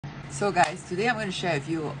So guys, today I'm going to share with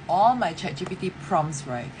you all my ChatGPT prompts,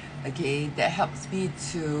 right? Okay, that helps me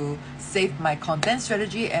to save my content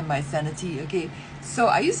strategy and my sanity. Okay, so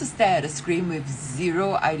I used to stare at a screen with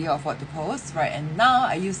zero idea of what to post, right? And now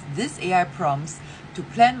I use these AI prompts to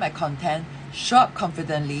plan my content, show up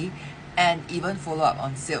confidently, and even follow up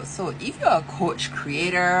on sales. So if you're a coach,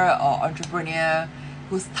 creator, or entrepreneur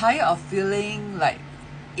who's tired of feeling like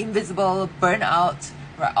invisible, burnout,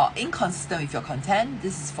 right, or inconsistent with your content,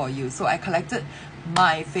 this is for you. So I collected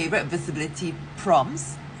my favorite visibility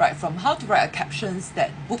prompts, right, from how to write a captions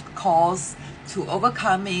that book calls, to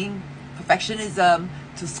overcoming perfectionism,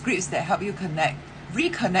 to scripts that help you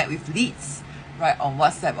reconnect with leads, right, on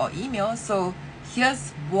WhatsApp or email. So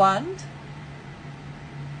here's one.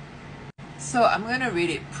 So I'm going to read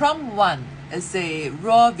it. Prompt 1 is a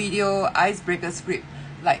raw video icebreaker script,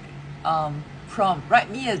 like prompt, write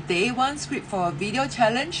me a day one script for a video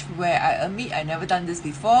challenge where I admit I never done this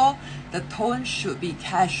before. The tone should be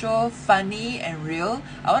casual, funny, and real.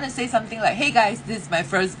 I want to say something like, hey guys, this is my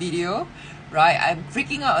first video, right? I'm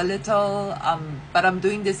freaking out a little, but I'm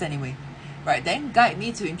doing this anyway, right? Then guide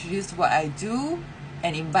me to introduce what I do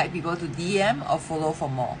and invite people to DM or follow for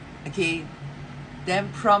more. Okay. Then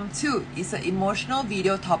prompt 2 is an emotional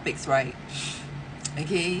video topics, right?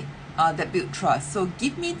 Okay, that build trust. So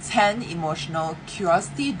give me 10 emotional,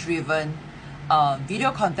 curiosity-driven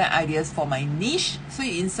video content ideas for my niche. So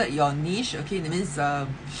you insert your niche, okay? That means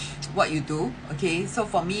what you do, okay? So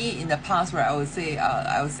for me, in the past, right, I would say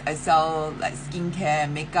I sell like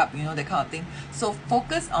skincare, makeup, you know, that kind of thing. So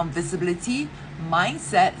focus on visibility,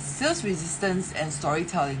 mindset, sales resistance, and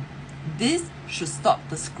storytelling. This should stop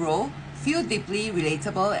the scroll, feel deeply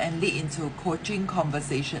relatable, and lead into coaching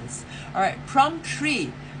conversations. All right, prompt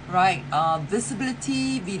 3, right?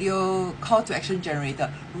 Visibility video call to action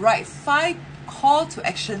generator. Write 5 call to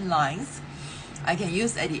action lines I can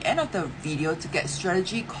use at the end of the video to get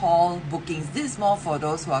strategy call bookings. This is more for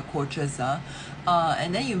those who are coaches,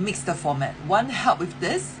 and then you mix the format. One help with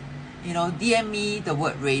this, you know, DM me the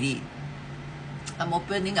word ready. I'm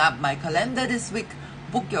opening up my calendar this week.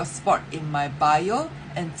 Book your spot in my bio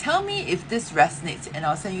and tell me if this resonates, and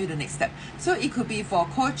I'll send you the next step. So it could be for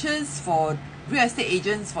coaches, for real estate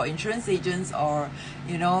agents, for insurance agents, or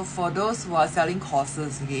you know, for those who are selling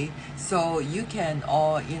courses. Okay, so you can,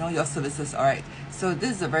 or you know, your services. All right, so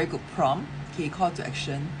this is a very good prompt. Okay, call to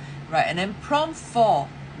action, right? And then prompt 4,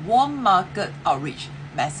 warm market outreach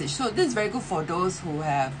message. So this is very good for those who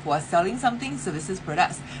are selling something, services,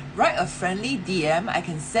 products. Write a friendly DM I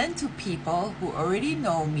can send to people who already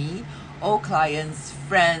know me, old clients,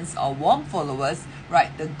 friends, or warm followers.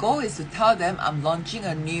 Right, the goal is to tell them I'm launching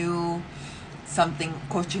a new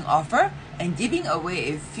coaching offer and giving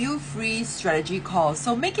away a few free strategy calls.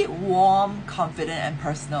 So make it warm, confident, and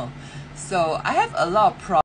personal. So I have a lot of